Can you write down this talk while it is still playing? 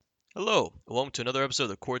Hello, and welcome to another episode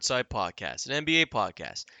of the Courtside Podcast, an NBA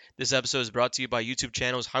podcast. This episode is brought to you by YouTube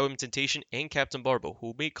channels Highway Temptation and Captain Barbo,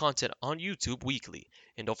 who make content on YouTube weekly.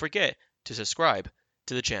 And don't forget to subscribe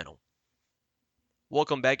to the channel.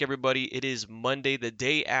 Welcome back, everybody. It is Monday, the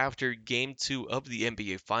day after Game 2 of the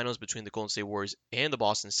NBA Finals between the Golden State Warriors and the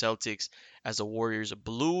Boston Celtics, as the Warriors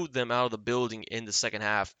blew them out of the building in the second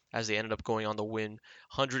half, as they ended up going on the win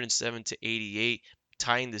 107 to 88,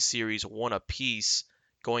 tying the series one apiece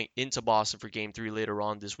going into Boston for Game 3 later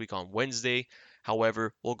on this week on Wednesday.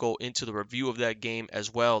 However, we'll go into the review of that game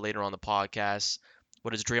as well later on the podcast.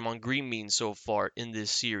 What does Draymond Green mean so far in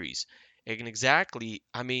this series? And exactly,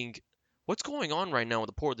 what's going on right now with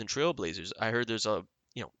the Portland Trailblazers? I heard there's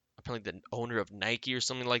apparently the owner of Nike or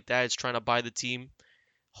something like that is trying to buy the team.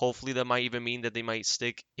 Hopefully, that might even mean that they might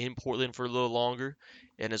stick in Portland for a little longer.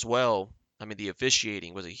 And as well, the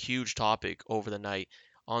officiating was a huge topic over the night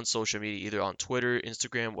on social media, either on Twitter,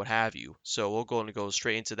 Instagram, what have you. So we'll go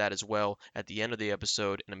straight into that as well at the end of the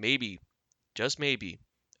episode, and maybe, just maybe,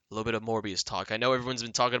 a little bit of Morbius talk. I know everyone's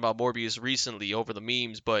been talking about Morbius recently over the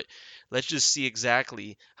memes, but let's just see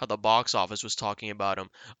exactly how the box office was talking about him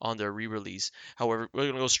on their re-release. However, we're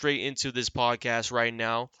going to go straight into this podcast right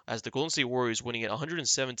now as the Golden State Warriors winning it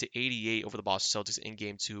 107 to 88 over the Boston Celtics in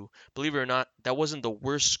game 2. Believe it or not, that wasn't the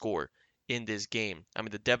worst score in this game.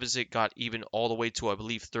 The deficit got even all the way to, I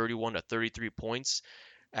believe, 31 to 33 points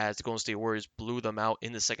as the Golden State Warriors blew them out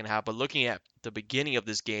in the second half. But looking at the beginning of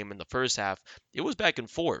this game in the first half, it was back and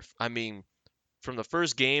forth. From the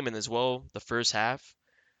first game and as well the first half,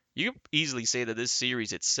 you can easily say that this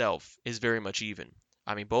series itself is very much even.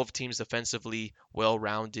 Both teams defensively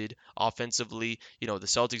well-rounded, offensively, the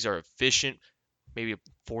Celtics are efficient, maybe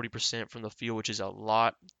 40% from the field, which is a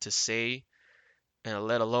lot to say and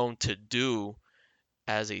let alone to do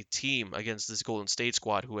as a team against this Golden State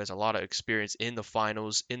squad who has a lot of experience in the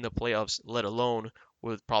finals, in the playoffs, let alone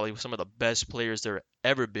with probably some of the best players there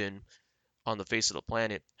ever been on the face of the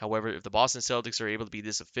planet. However, if the Boston Celtics are able to be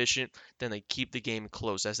this efficient, then they keep the game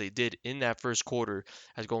close as they did in that first quarter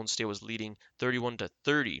as Golden State was leading 31 to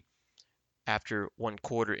 30 after one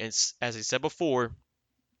quarter. And as I said before,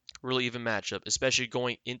 really even matchup, especially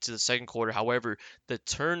going into the second quarter. However, the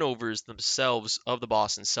turnovers themselves of the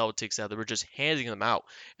Boston Celtics that they were just handing them out,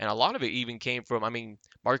 and a lot of it even came from,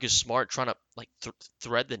 Marcus Smart trying to like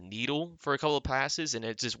thread the needle for a couple of passes, and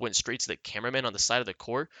it just went straight to the cameraman on the side of the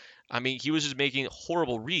court. He was just making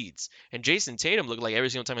horrible reads, and Jason Tatum looked like every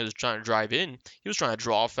single time he was trying to drive in, he was trying to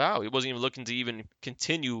draw a foul. He wasn't even looking to even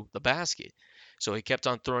continue the basket. So he kept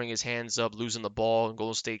on throwing his hands up, losing the ball, and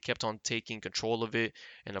Golden State kept on taking control of it.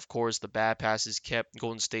 And of course, the bad passes kept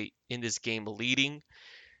Golden State in this game leading.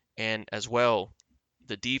 And as well,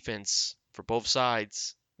 the defense for both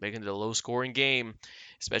sides making it a low scoring game,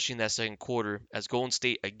 especially in that second quarter, as Golden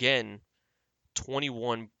State again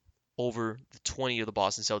 21 over the 20 of the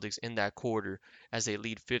Boston Celtics in that quarter as they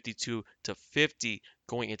lead 52 to 50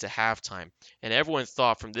 going into halftime. And everyone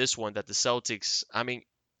thought from this one that the Celtics,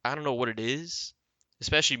 I don't know what it is,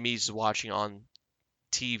 especially me just watching on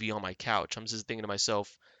TV on my couch. I'm just thinking to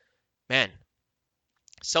myself, man,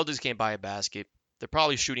 Celtics can't buy a basket. They're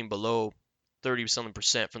probably shooting below 30 something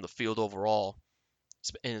percent from the field overall,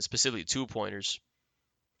 and specifically two pointers.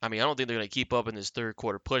 I don't think they're going to keep up in this third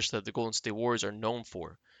quarter push that the Golden State Warriors are known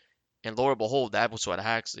for. And lo and behold, that was what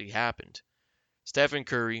actually happened. Stephen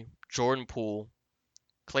Curry, Jordan Poole,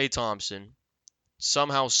 Klay Thompson,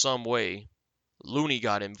 somehow, some way, Looney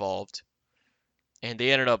got involved, and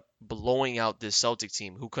they ended up blowing out this Celtic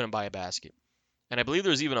team who couldn't buy a basket. And I believe there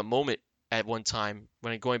was even a moment at one time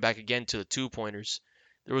when going back again to the two pointers,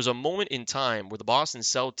 there was a moment in time where the Boston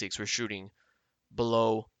Celtics were shooting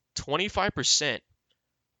below 25%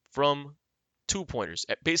 from two pointers.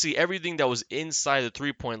 Basically, everything that was inside the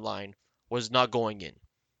 3-point line was not going in.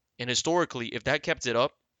 And historically, if that kept it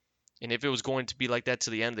up, and if it was going to be like that to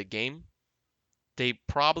the end of the game, they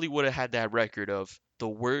probably would have had that record of the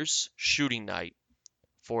worst shooting night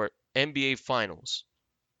for NBA Finals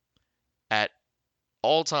at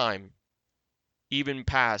all time, even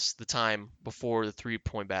past the time before the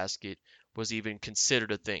 3-point basket was even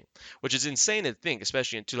considered a thing, which is insane to think,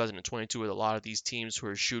 especially in 2022 with a lot of these teams who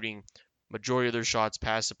are shooting majority of their shots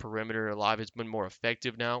past the perimeter. A lot of it's been more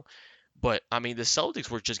effective now. But the Celtics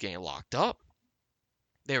were just getting locked up.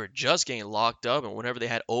 They were just getting locked up, and whenever they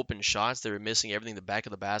had open shots, they were missing everything in the back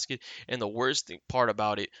of the basket. And the worst part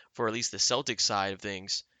about it, for at least the Celtics side of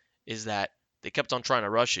things, is that they kept on trying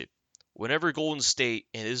to rush it. Whenever Golden State,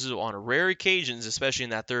 and this is on rare occasions, especially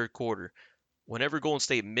in that third quarter, whenever Golden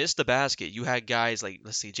State missed the basket, you had guys like,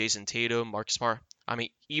 let's say, Jason Tatum, Marcus Smart,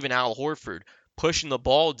 even Al Horford pushing the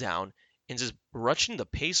ball down and just rushing the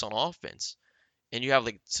pace on offense. And you have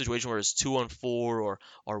like a situation where it's 2-on-4 or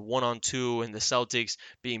 1-on-2, and the Celtics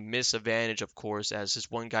being misadvantaged, of course, as this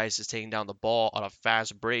one guy is just taking down the ball on a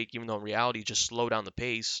fast break, even though in reality just slow down the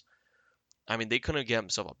pace. I mean, they couldn't get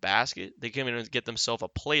themselves a basket. They couldn't even get themselves a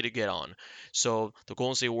play to get on. So the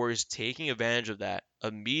Golden State Warriors, taking advantage of that,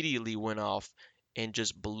 immediately went off and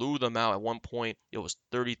just blew them out. At one point, it was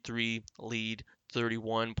 33 lead,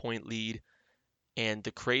 31-point lead. And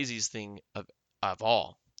the craziest thing of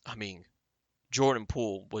all, I mean, Jordan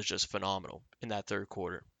Poole was just phenomenal in that third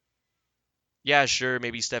quarter. Yeah, sure,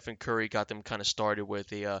 maybe Stephen Curry got them kind of started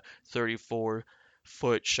with a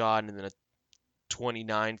 34-foot shot and then a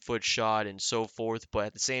 29-foot shot and so forth. But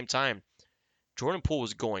at the same time, Jordan Poole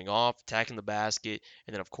was going off, attacking the basket,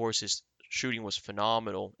 and then of course his shooting was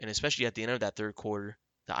phenomenal. And especially at the end of that third quarter,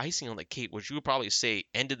 the icing on the cake, which you would probably say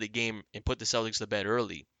ended the game and put the Celtics to bed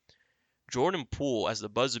early. Jordan Poole, as the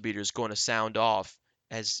buzzer beater, is going to sound off,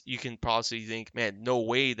 as you can possibly think, man, no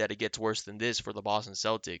way that it gets worse than this for the Boston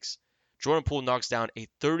Celtics. Jordan Poole knocks down a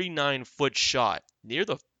 39-foot shot near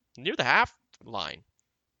the half line.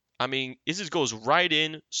 I mean, it just goes right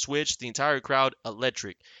in, switch, the entire crowd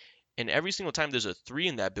electric. And every single time there's a three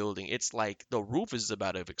in that building, it's like the roof is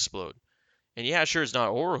about to explode. And yeah, sure, it's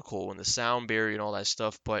not Oracle and the sound barrier and all that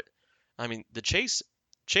stuff, but I mean, the Chase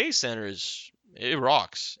Center it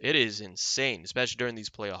rocks. It is insane, especially during these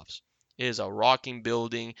playoffs. It is a rocking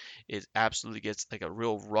building. It absolutely gets like a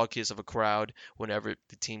real ruckus of a crowd whenever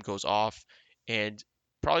the team goes off. And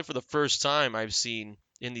probably for the first time I've seen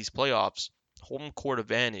in these playoffs, home court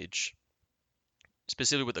advantage,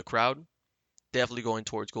 specifically with the crowd, definitely going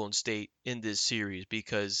towards Golden State in this series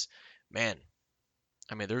because, man,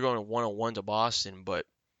 I mean, they're going 1-on-1 to Boston, but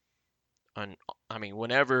on, I mean,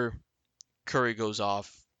 whenever Curry goes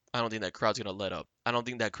off, I don't think that crowd's going to let up. I don't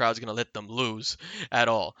think that crowd's going to let them lose at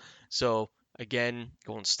all. So, again,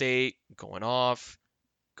 Golden State going off,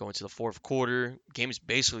 going to the fourth quarter. Game is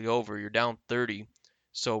basically over. You're down 30.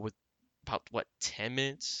 So, with about, 10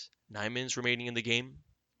 minutes, 9 minutes remaining in the game,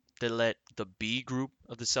 they let the B group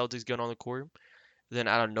of the Celtics get on the court. Then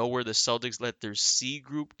out of nowhere, the Celtics let their C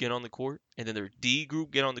group get on the court, and then their D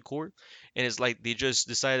group get on the court. And it's like they just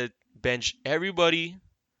decided to bench everybody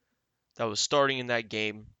that was starting in that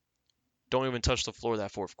game. Don't even touch the floor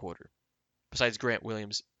that fourth quarter, besides Grant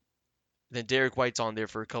Williams. Then Derek White's on there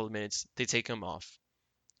for a couple of minutes. They take him off.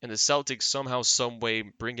 And the Celtics somehow, someway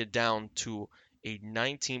bring it down to a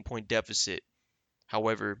 19-point deficit.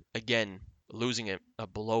 However, again, losing it a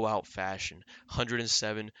blowout fashion,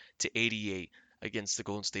 107-88 against the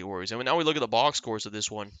Golden State Warriors. And now we look at the box scores of this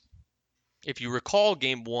one. If you recall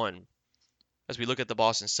game one, as we look at the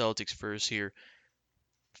Boston Celtics first here,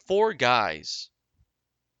 four guys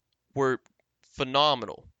were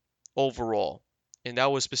phenomenal overall. And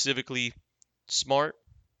that was specifically Smart,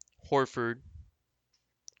 Horford,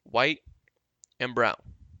 White, and Brown.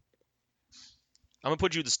 I'm going to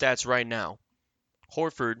put you the stats right now.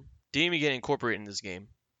 Horford didn't even get incorporated in this game,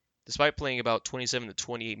 despite playing about 27 to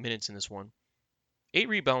 28 minutes in this one. 8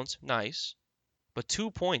 rebounds, nice, but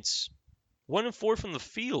 2 points. 1 and 4 from the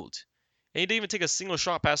field. And he didn't even take a single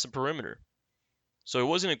shot past the perimeter. So it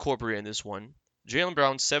wasn't incorporated in this one. Jaylen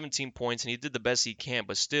Brown, 17 points, and he did the best he can,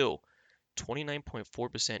 but still,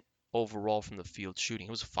 29.4% overall from the field shooting.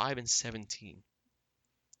 It was 5 and 17.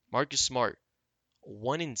 Marcus Smart,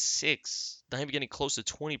 1 and 6. Not even getting close to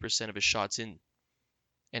 20% of his shots in.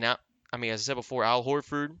 And now, I mean, as I said before, Al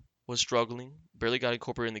Horford was struggling, barely got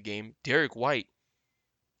incorporated in the game. Derek White,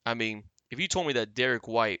 I mean, if you told me that Derek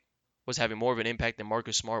White was having more of an impact than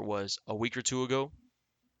Marcus Smart was a week or two ago,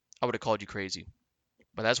 I would have called you crazy.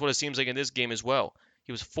 But that's what it seems like in this game as well.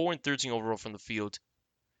 He was 4 and 13 overall from the field.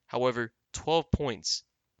 However, 12 points.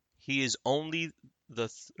 He is only the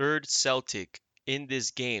third Celtic in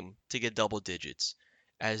this game to get double digits,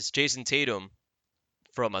 as Jason Tatum,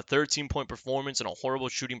 from a 13-point performance and a horrible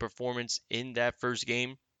shooting performance in that first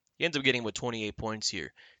game, he ends up getting with 28 points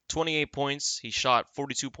here. 28 points. He shot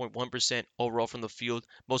 42.1% overall from the field.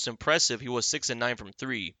 Most impressive, he was 6 and 9 from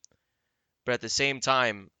 3. But at the same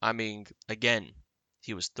time, I mean, again,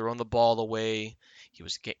 he was throwing the ball away. He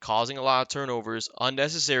was causing a lot of turnovers,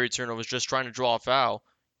 unnecessary turnovers, just trying to draw a foul.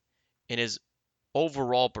 In his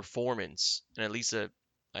overall performance, and at least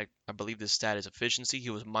I believe this stat is efficiency, he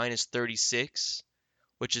was minus 36,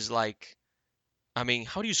 which is like, I mean,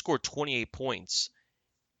 how do you score 28 points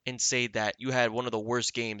and say that you had one of the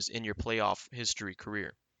worst games in your playoff history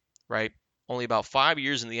career, right? Only about 5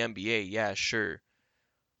 years in the NBA, yeah, sure.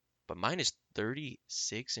 But minus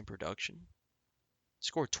 36 in production?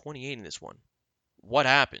 Scored 28 in this one. What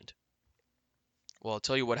happened? Well, I'll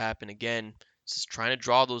tell you what happened again. Just trying to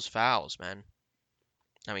draw those fouls, man.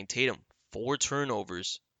 I mean, Tatum, 4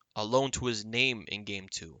 turnovers alone to his name in game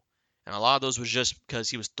two. And a lot of those was just because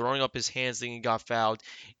he was throwing up his hands thinking he got fouled.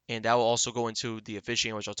 And that will also go into the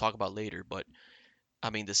officiating, which I'll talk about later. But, I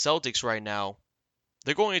mean, the Celtics right now,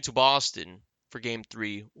 they're going into Boston for game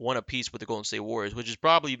three, one apiece with the Golden State Warriors, which is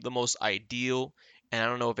probably the most ideal. And I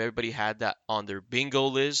don't know if everybody had that on their bingo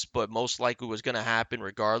list, but most likely was going to happen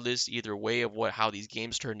regardless, either way of how these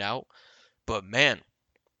games turned out. But man,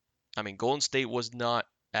 I mean, Golden State was not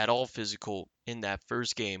at all physical in that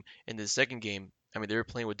first game. In the second game, I mean, they were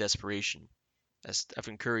playing with desperation. As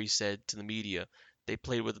Stephen Curry said to the media, they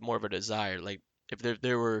played with more of a desire, like if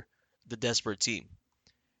they were the desperate team.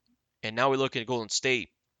 And now we look at Golden State.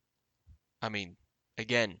 I mean,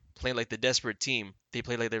 again, playing like the desperate team. They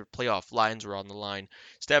played like their playoff lines were on the line.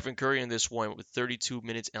 Stephen Curry in this one with 32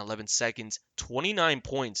 minutes and 11 seconds, 29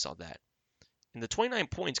 points on that. And the 29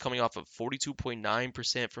 points coming off of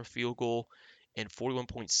 42.9% from field goal and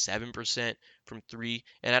 41.7% from three.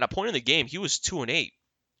 And at a point in the game, he was 2 and 8.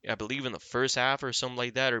 I believe in the first half or something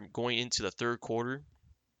like that, or going into the third quarter.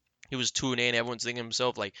 He was 2 and 8, and everyone's thinking to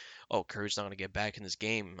himself, like, oh, Curry's not going to get back in this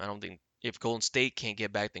game. I don't think if Golden State can't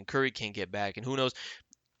get back, then Curry can't get back. And who knows?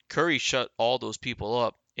 Curry shut all those people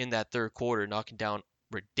up in that third quarter, knocking down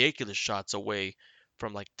ridiculous shots away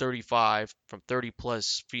from like 35, from 30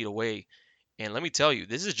 plus feet away. And let me tell you,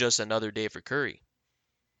 this is just another day for Curry.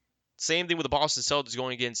 Same thing with the Boston Celtics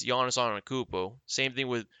going against Giannis Antetokounmpo. Same thing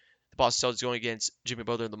with the Boston Celtics going against Jimmy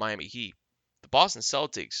Butler and the Miami Heat. The Boston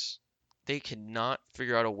Celtics, they cannot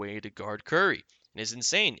figure out a way to guard Curry. And it's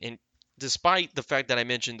insane. And despite the fact that I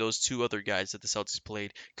mentioned those two other guys that the Celtics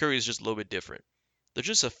played, Curry is just a little bit different. There's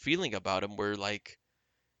just a feeling about him where, like,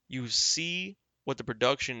 you see what the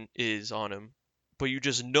production is on him, but you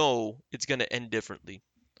just know it's going to end differently,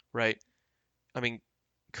 right? I mean,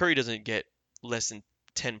 Curry doesn't get less than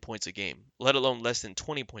 10 points a game, let alone less than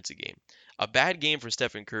 20 points a game. A bad game for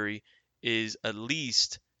Stephen Curry is at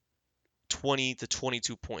least 20 to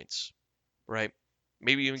 22 points, right?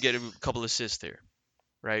 Maybe even get a couple assists there,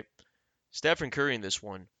 right? Stephen Curry in this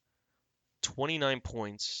one, 29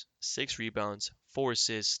 points, 6 rebounds, 4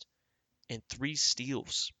 assists, and 3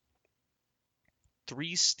 steals.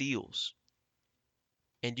 3 steals.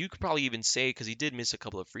 And you could probably even say, because he did miss a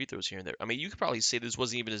couple of free throws here and there, I mean, you could probably say this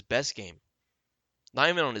wasn't even his best game. Not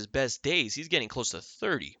even on his best days. He's getting close to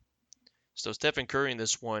 30. So Stephen Curry in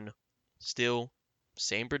this one, still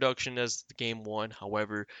same production as game one.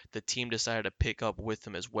 However, the team decided to pick up with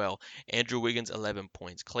him as well. Andrew Wiggins, 11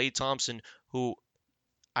 points. Klay Thompson, who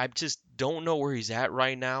I just don't know where he's at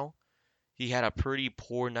right now. He had a pretty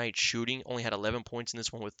poor night shooting. Only had 11 points in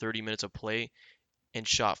this one with 30 minutes of play. And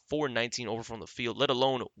shot 4-19 over from the field, let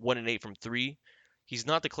alone 1 and 8 from 3. He's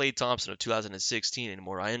not the Klay Thompson of 2016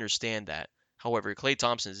 anymore. I understand that. However, Klay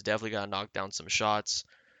Thompson has definitely got to knock down some shots.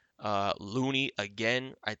 Looney,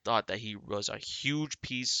 again, I thought that he was a huge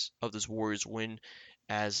piece of this Warriors win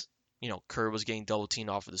as, Kerr was getting double teamed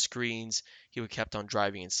off of the screens. He would kept on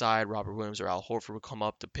driving inside. Robert Williams or Al Horford would come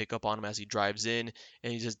up to pick up on him as he drives in,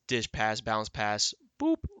 and he just dish pass, bounce pass,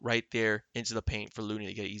 boop, right there into the paint for Looney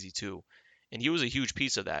to get easy too. And he was a huge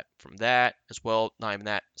piece of that. From that, as well, not even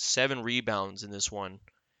that, 7 rebounds in this one.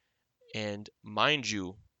 And mind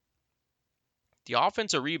you, the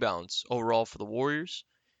offensive rebounds overall for the Warriors,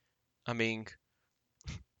 I mean,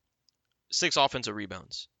 6 offensive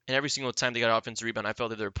rebounds. And every single time they got an offensive rebound, I felt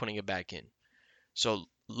that they were putting it back in. So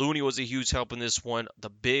Looney was a huge help in this one. The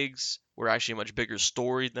bigs were actually a much bigger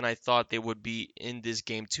story than I thought they would be in this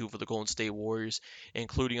game too for the Golden State Warriors,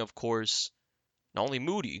 including, of course, not only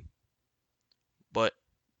Moody, but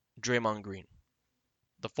Draymond Green.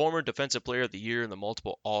 The former Defensive Player of the Year and the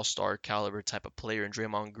multiple All-Star caliber type of player in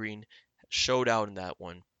Draymond Green showed out in that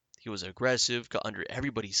one. He was aggressive, got under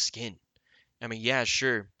everybody's skin. I mean, yeah,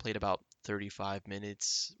 sure, played about 35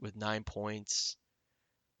 minutes with 9 points,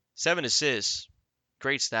 7 assists,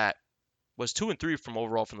 great stat. Was 2 and 3 from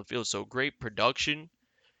overall from the field, so great production.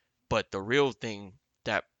 But the real thing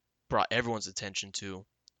that brought everyone's attention to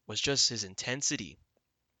was just his intensity.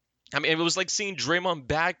 I mean, it was like seeing Draymond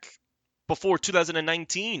back before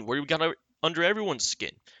 2019, where he got under everyone's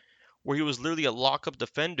skin, where he was literally a lockup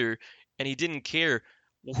defender, and he didn't care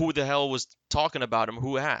who the hell was talking about him,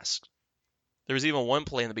 who asked. There was even one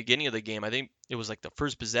play in the beginning of the game, I think it was like the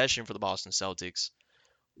first possession for the Boston Celtics,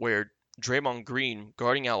 where Draymond Green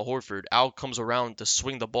guarding Al Horford, Al comes around to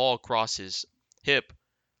swing the ball across his hip.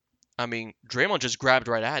 I mean, Draymond just grabbed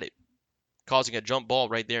right at it, causing a jump ball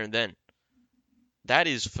right there and then. That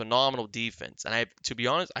is phenomenal defense. And to be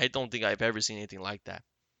honest, I don't think I've ever seen anything like that.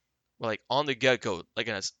 Like on the get-go, like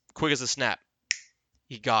as quick as a snap,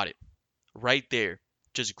 he got it. right there,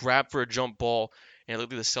 just grabbed for a jump ball, and it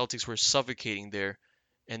looked like the Celtics were suffocating there.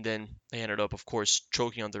 And then they ended up, of course,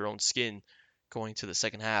 choking on their own skin going to the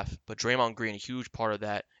second half. But Draymond Green, a huge part of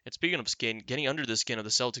that. And speaking of skin, getting under the skin of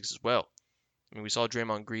the Celtics as well. I mean, we saw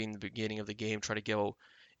Draymond Green in the beginning of the game try to go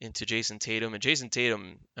into Jason Tatum. And Jason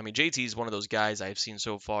Tatum, I mean, JT is one of those guys I've seen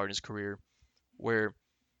so far in his career where,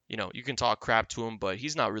 you can talk crap to him, but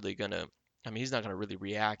he's not really gonna. I mean, he's not gonna really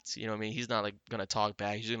react. You know what I mean? He's not like gonna talk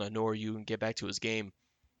back. He's gonna ignore you and get back to his game.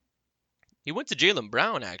 He went to Jaylen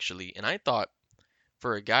Brown actually, and I thought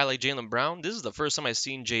for a guy like Jaylen Brown, this is the first time I've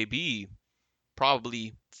seen JB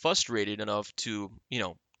probably frustrated enough to,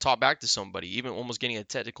 talk back to somebody, even almost getting a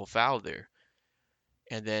technical foul there.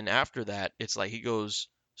 And then after that, it's like he goes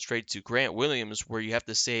straight to Grant Williams, where you have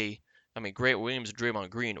to say, I mean, Grant Williams and Draymond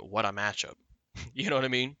Green, what a matchup. You know what I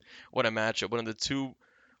mean? What a matchup. One of the two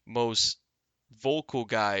most vocal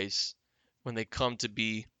guys when they come to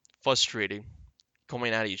be frustrated,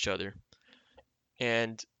 coming at each other.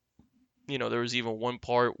 And there was even one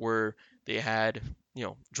part where they had,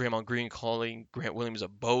 Draymond Green calling Grant Williams a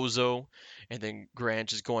bozo, and then Grant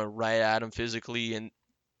just going right at him physically. And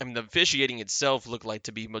I mean, the officiating itself looked like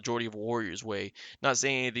to be majority of Warriors' way. Not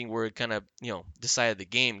saying anything where it kind of, decided the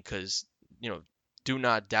game, because, do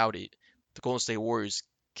not doubt it. The Golden State Warriors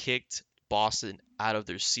kicked Boston out of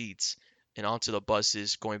their seats and onto the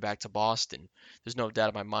buses going back to Boston. There's no doubt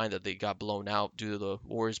in my mind that they got blown out due to the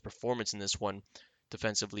Warriors' performance in this one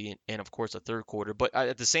defensively, and of course the third quarter. But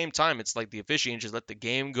at the same time, it's like the officiating just let the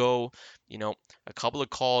game go. A couple of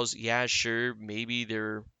calls, yeah, sure, maybe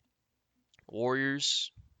they're Warriors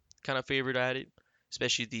kind of favored at it,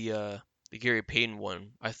 especially the Gary Payton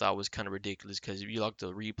one. I thought was kind of ridiculous because if you look at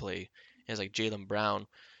the replay, it's like Jaylen Brown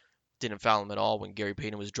didn't foul him at all when Gary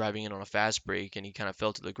Payton was driving in on a fast break and he kind of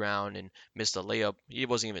fell to the ground and missed a layup. He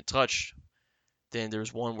wasn't even touched. Then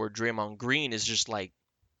there's one where Draymond Green is just like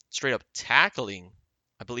straight up tackling,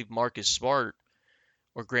 I believe Marcus Smart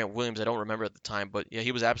or Grant Williams. I don't remember at the time, but yeah,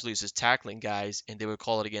 he was absolutely just tackling guys, and they would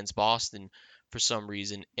call it against Boston for some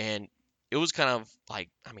reason. And it was kind of like,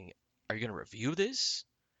 I mean, are you going to review this?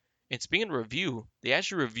 And speaking of review, they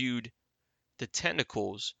actually reviewed the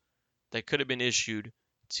technicals that could have been issued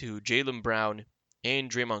to Jaylen Brown and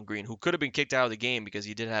Draymond Green, who could have been kicked out of the game because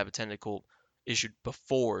he did have a technical issued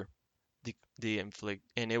before the inflict,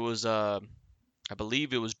 and it was I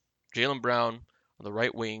believe it was Jaylen Brown on the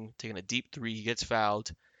right wing taking a deep three. He gets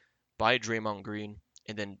fouled by Draymond Green,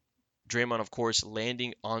 and then Draymond, of course,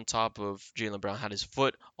 landing on top of Jaylen Brown, had his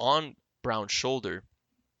foot on Brown's shoulder,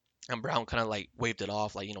 and Brown kind of like waved it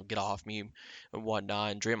off, like, get off me and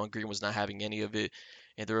whatnot. And Draymond Green was not having any of it,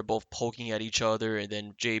 and they were both poking at each other. And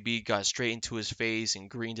then JB got straight into his face, and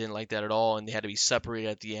Green didn't like that at all, and they had to be separated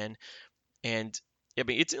at the end. And I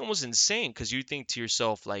mean, it's almost insane because you think to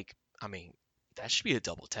yourself, like, I mean, that should be a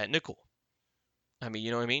double technical. I mean,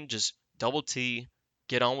 you know what I mean? Just double T,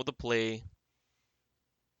 get on with the play.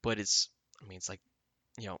 But I mean, it's like,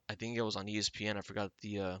 I think it was on ESPN. I forgot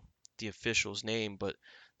the official's name, but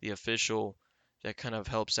the official that kind of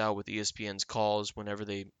helps out with ESPN's calls whenever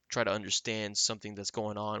they try to understand something that's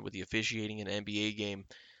going on with the officiating in an NBA game.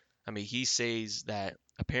 I mean, he says that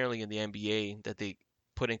apparently in the NBA that they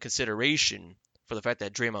put in consideration for the fact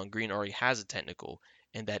that Draymond Green already has a technical,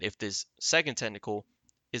 and that if this second technical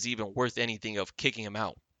is even worth anything of kicking him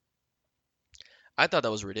out. I thought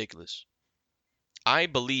that was ridiculous. I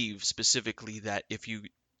believe specifically that if you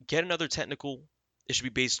get another technical, it should be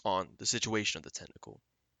based on the situation of the technical.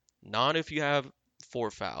 Not if you have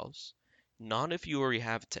four fouls, not if you already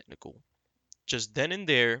have a technical. Just then and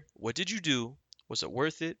there, what did you do? Was it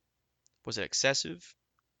worth it? Was it excessive?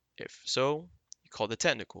 If so, you call the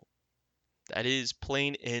technical. That is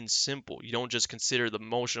plain and simple. You don't just consider the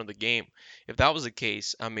motion of the game. If that was the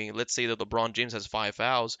case, I mean, let's say that LeBron James has five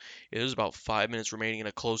fouls. It was about 5 minutes remaining in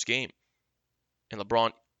a close game, and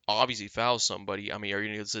LeBron obviously fouls somebody. I mean, are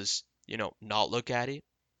you going to just, not look at it?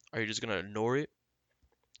 Are you just going to ignore it?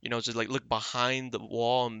 Just like look behind the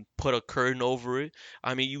wall and put a curtain over it.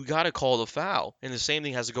 I mean, you got to call the foul. And the same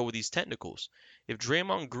thing has to go with these technicals. If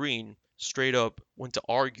Draymond Green straight up went to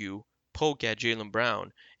argue, poke at Jaylen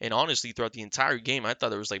Brown, and honestly, throughout the entire game, I thought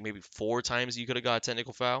there was like maybe four times you could have got a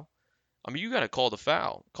technical foul. I mean, you got to call the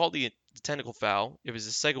foul. Call the technical foul. If it's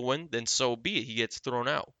the second one, then so be it. He gets thrown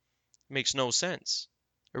out. It makes no sense.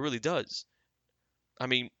 It really does. I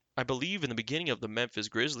mean, I believe in the beginning of the Memphis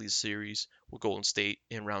Grizzlies series with Golden State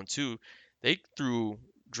in round two, they threw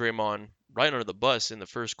Draymond right under the bus in the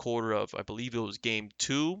first quarter of, I believe it was game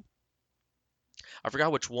two. I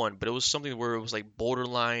forgot which one, but it was something where it was like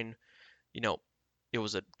borderline, you know, it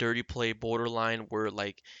was a dirty play borderline where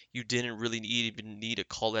like you didn't really even need a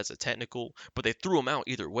call as a technical, but they threw him out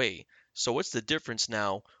either way. So what's the difference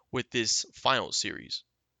now with this final series?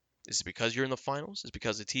 Is it because you're in the finals? Is it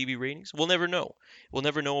because of TV ratings? We'll never know. We'll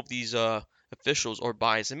never know if these officials are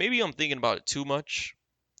biased. And maybe I'm thinking about it too much.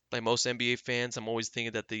 Like most NBA fans, I'm always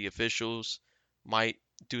thinking that the officials might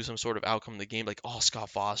do some sort of outcome in the game, like, oh, Scott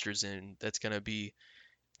Foster's in. It's gonna be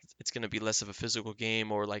less of a physical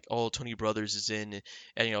game, or like, oh, Tony Brothers is in,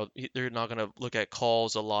 and they're not gonna look at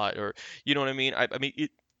calls a lot, or you know what I mean. I mean,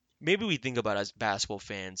 maybe we think about it as basketball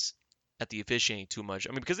fans at the officiating too much.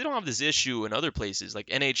 I mean, because they don't have this issue in other places like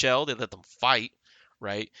NHL, they let them fight,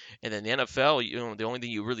 right? And then the NFL, the only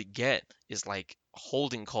thing you really get is like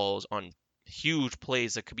holding calls on huge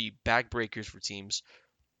plays that could be backbreakers for teams.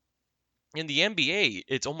 In the NBA,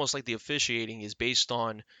 it's almost like the officiating is based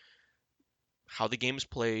on how the game is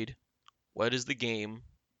played, what is the game,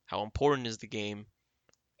 how important is the game,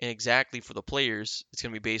 and exactly for the players, it's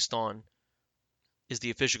going to be based on, is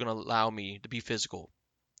the official going to allow me to be physical?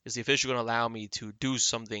 Is the official going to allow me to do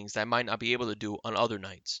some things that I might not be able to do on other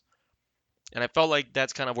nights? And I felt like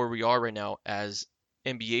that's kind of where we are right now as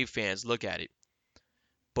NBA fans look at it.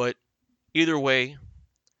 But either way,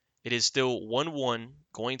 it is still 1-1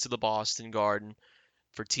 going to the Boston Garden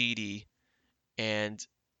for TD, and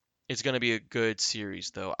it's going to be a good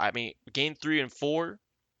series, though. I mean, game 3 and 4,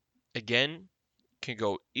 again, can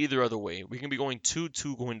go either other way. We can be going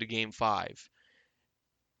 2-2 going to game 5.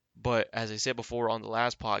 But as I said before on the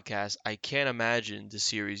last podcast, I can't imagine the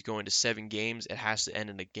series going to 7 games. It has to end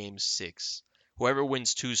in a game 6. Whoever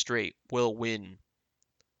wins 2 straight will win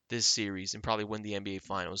this series and probably win the NBA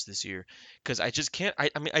Finals this year. Because I just can't. I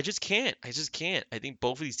mean, I just can't. I just can't. I think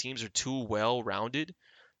both of these teams are too well rounded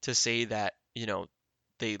to say that,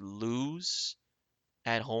 they lose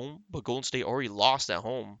at home, but Golden State already lost at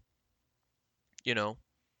home, you know?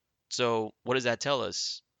 So what does that tell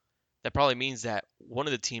us? That probably means that one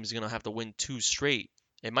of the teams is going to have to win 2 straight.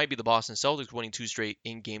 It might be the Boston Celtics winning 2 straight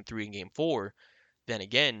in game 3 and game 4. Then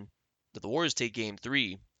again, if the Warriors take game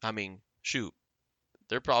 3, I mean, shoot,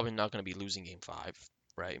 they're probably not going to be losing game 5,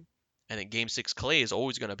 right? And then game 6 Clay is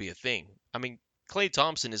always going to be a thing. I mean, Clay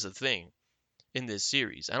Thompson is a thing in this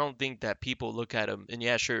series. I don't think that people look at him, and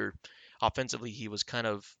yeah, sure, offensively he was kind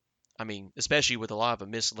of, I mean, especially with a lot of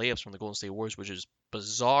missed layups from the Golden State Warriors, which is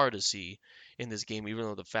bizarre to see in this game, even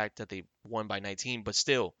though the fact that they won by 19, but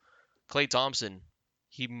still, Clay Thompson,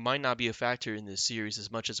 he might not be a factor in this series as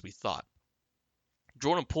much as we thought.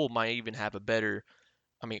 Jordan Poole might even have a better,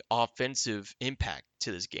 I mean, offensive impact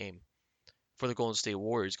to this game for the Golden State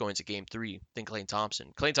Warriors going to game 3 than Clay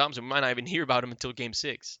Thompson. Clay Thompson, we might not even hear about him until game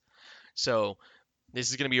 6. So this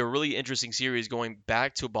is going to be a really interesting series going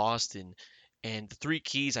back to Boston. And the 3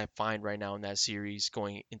 keys I find right now in that series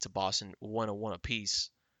going into Boston, 1-1 apiece.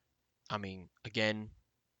 I mean, again,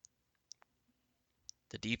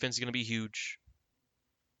 the defense is going to be huge.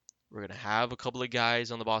 We're going to have a couple of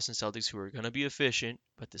guys on the Boston Celtics who are going to be efficient,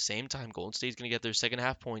 but at the same time, Golden State's going to get their second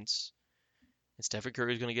half points, and Stephen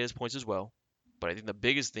Curry is going to get his points as well. But I think the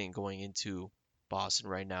biggest thing going into Boston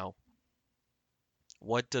right now,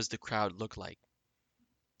 what does the crowd look like?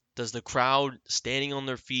 Does the crowd standing on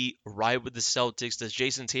their feet ride with the Celtics? Does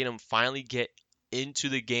Jason Tatum finally get into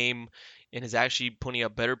the game and is actually putting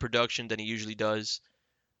up better production than he usually does?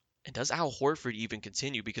 And does Al Horford even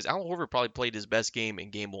continue? Because Al Horford probably played his best game in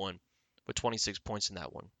game 1 with 26 points in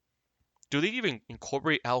that one. Do they even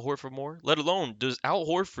incorporate Al Horford more? Let alone, does Al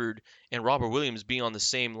Horford and Robert Williams being on the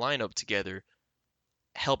same lineup together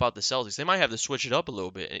help out the Celtics? They might have to switch it up a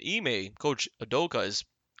little bit. And Ime, Coach Adoka,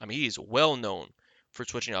 I mean, he is well known for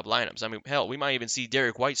switching up lineups. I mean, hell, we might even see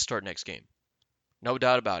Derek White start next game. No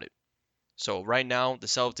doubt about it. So right now, the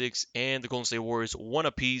Celtics and the Golden State Warriors one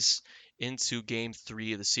apiece into game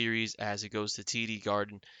 3 of the series as it goes to TD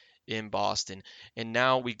Garden in Boston. And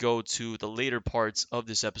now we go to the later parts of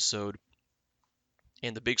this episode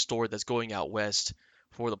and the big story that's going out west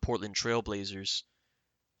for the Portland Trailblazers.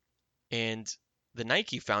 And the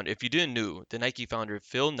Nike founder, if you didn't know, the Nike founder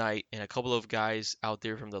Phil Knight and a couple of guys out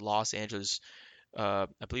there from the Los Angeles, I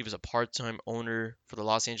believe is a part-time owner for the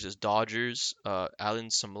Los Angeles Dodgers, Alan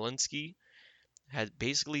Smolinski, had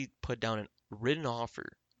basically put down a written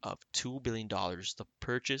offer of $2 billion to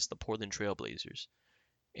purchase the Portland Trailblazers.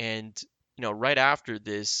 And, right after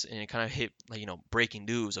this, and it kind of hit, like, breaking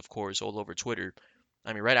news, of course, all over Twitter.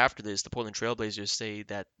 I mean, right after this, the Portland Trailblazers say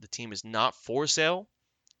that the team is not for sale.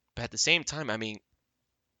 But at the same time, I mean,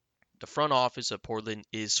 the front office of Portland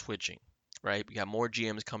is switching, right? We got more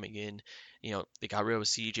GMs coming in. They got rid of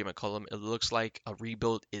CJ McCollum. It looks like a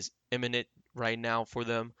rebuild is imminent right now for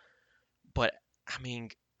them. But I mean,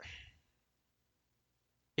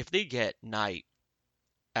 if they get Knight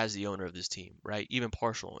as the owner of this team, right, even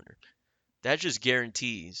partial owner, that just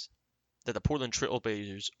guarantees that the Portland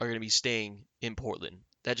Trailblazers are going to be staying in Portland.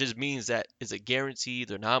 That just means that it's a guarantee.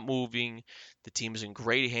 They're not moving. The team is in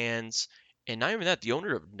great hands. And not even that, the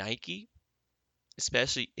owner of Nike,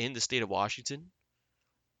 especially in the state of Washington,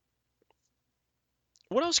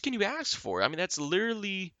 what else can you ask for? I mean, that's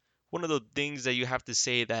literally one of the things that you have to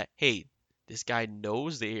say that, hey, this guy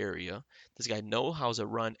knows the area. This guy knows how to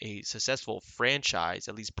run a successful franchise,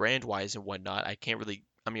 at least brand wise and whatnot. I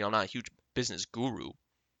mean, I'm not a huge business guru,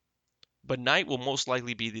 but Knight will most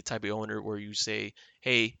likely be the type of owner where you say,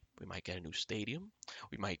 hey, we might get a new stadium.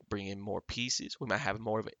 We might bring in more pieces. We might have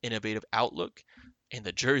more of an innovative outlook. And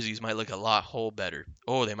the jerseys might look a lot whole better.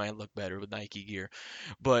 Oh, they might look better with Nike gear.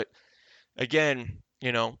 But again,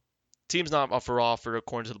 team's not up for offer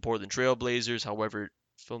according to the Portland Trailblazers. However,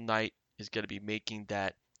 Phil Knight is going to be making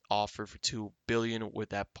that offer for $2 billion with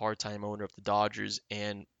that part-time owner of the Dodgers.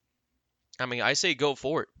 And I mean, I say go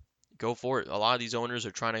for it. Go for it. A lot of these owners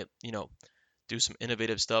are trying to, do some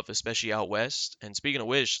innovative stuff, especially out west. And speaking of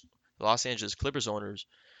which, the Los Angeles Clippers owners,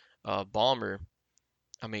 Ballmer,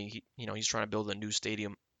 I mean, he's trying to build a new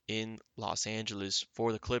stadium in Los Angeles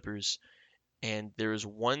for the Clippers. And there's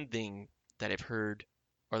one thing that I've heard,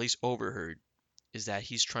 or at least overheard, is that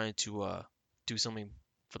he's trying to do something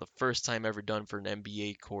for the first time ever done for an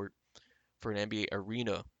NBA court, for an NBA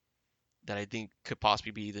arena, that I think could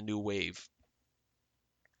possibly be the new wave.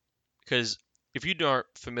 Because if you aren't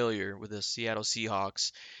familiar with the Seattle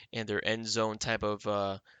Seahawks and their end zone type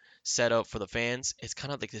of setup for the fans, it's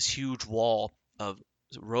kind of like this huge wall of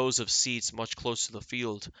rows of seats much closer to the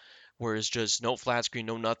field, where it's just no flat screen,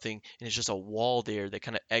 no nothing, and it's just a wall there that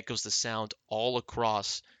kind of echoes the sound all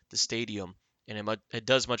across the stadium. And it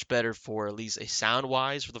does much better for at least a sound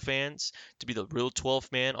wise for the fans to be the real 12th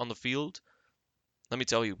man on the field. Let me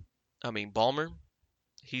tell you, I mean, Ballmer,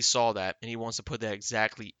 he saw that and he wants to put that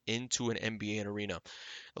exactly into an NBA arena.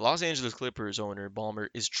 The Los Angeles Clippers owner, Ballmer,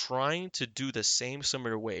 is trying to do the same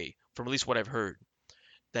similar way, from at least what I've heard,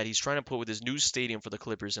 that he's trying to put with his new stadium for the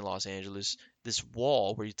Clippers in Los Angeles, this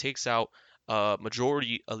wall where he takes out a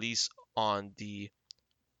majority, at least on the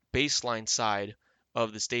baseline side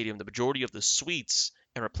of the stadium, the majority of the suites,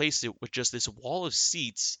 and replace it with just this wall of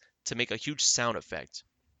seats to make a huge sound effect.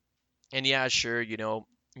 And yeah, sure,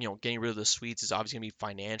 getting rid of the suites is obviously going to be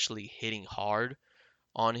financially hitting hard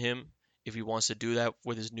on him if he wants to do that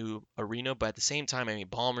with his new arena. But at the same time, I mean,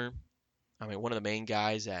 Palmer, I mean, one of the main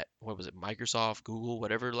guys at, what was it, Microsoft, Google,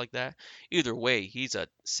 whatever like that. Either way, he's a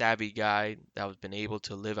savvy guy that has been able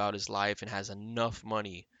to live out his life and has enough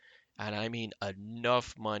money, and I mean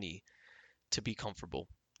enough money to be comfortable,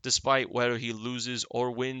 despite whether he loses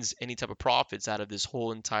or wins any type of profits out of this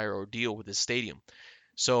whole entire ordeal with his stadium.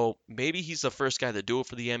 So maybe he's the first guy to do it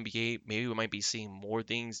for the NBA. Maybe we might be seeing more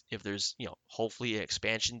things if there's, hopefully an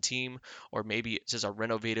expansion team, or maybe it's just a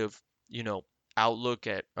renovative, you know, outlook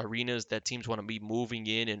at arenas that teams want to be moving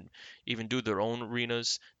in and even do their own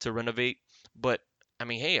arenas to renovate. But I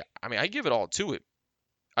mean, hey, I give it all to it.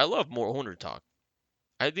 I love more owner talk.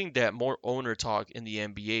 I think that more owner talk in the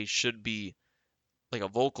NBA should be like a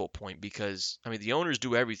vocal point because I mean the owners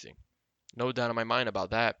do everything. No doubt in my mind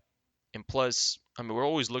about that. And plus, I mean, we're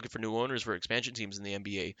always looking for new owners for expansion teams in the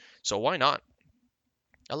NBA. So why not?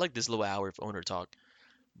 I like this little hour of owner talk.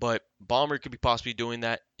 But Ballmer could be possibly doing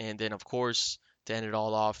that. And then, of course, to end it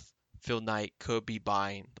all off, Phil Knight could be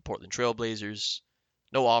buying the Portland Trailblazers.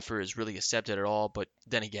 No offer is really accepted at all. But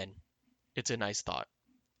then again, it's a nice thought.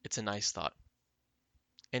 It's a nice thought.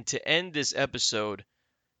 And to end this episode,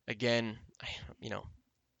 again, you know,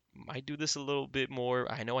 might do this a little bit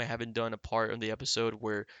more. I know I haven't done a part of the episode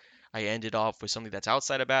where I ended off with something that's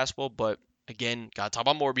outside of basketball, but again, gotta talk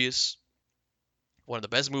about Morbius, one of the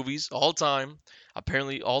best movies all time.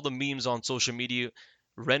 Apparently, all the memes on social media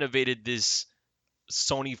renovated this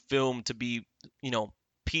Sony film to be,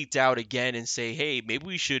 peeked out again and say, hey, maybe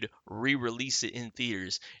we should re-release it in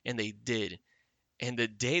theaters, and they did. And the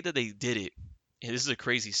day that they did it, and this is a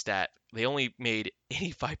crazy stat, they only made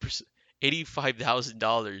 85%,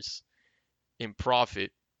 $85,000 in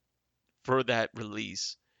profit for that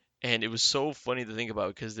release. And it was so funny to think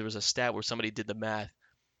about because there was a stat where somebody did the math.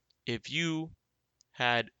 If you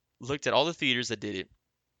had looked at all the theaters that did it,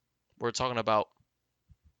 we're talking about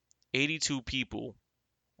 82 people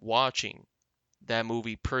watching that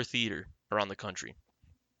movie per theater around the country.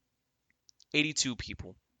 82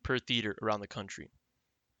 people per theater around the country.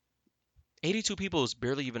 82 people is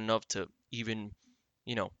barely even enough to even,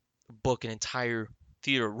 you know, book an entire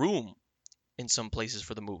theater room in some places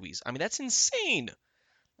for the movies. I mean, that's insane.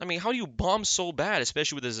 I mean, how do you bomb so bad,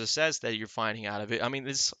 especially with the success that you're finding out of it? I mean,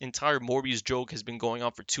 this entire Morbius joke has been going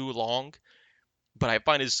on for too long, but I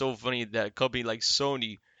find it so funny that a company like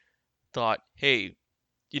Sony thought, hey,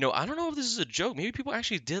 I don't know if this is a joke. Maybe people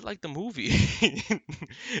actually did like the movie.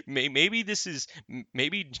 Maybe this is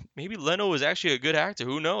maybe Leno is actually a good actor.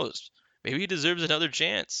 Who knows? Maybe he deserves another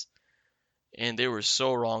chance. And they were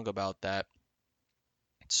so wrong about that.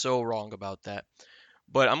 So wrong about that.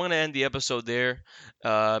 But I'm going to end the episode there.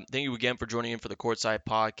 Thank you again for joining in for the Courtside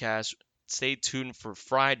Podcast. Stay tuned for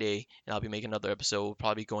Friday, and I'll be making another episode. We'll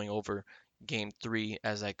probably be going over Game 3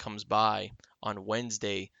 as that comes by on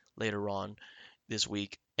Wednesday later on this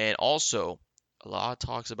week. And also, a lot of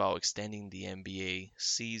talks about extending the NBA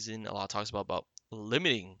season. A lot of talks about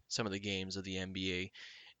limiting some of the games of the NBA.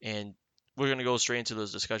 And we're going to go straight into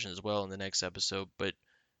those discussions as well in the next episode. But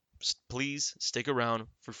please stick around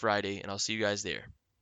for Friday, and I'll see you guys there.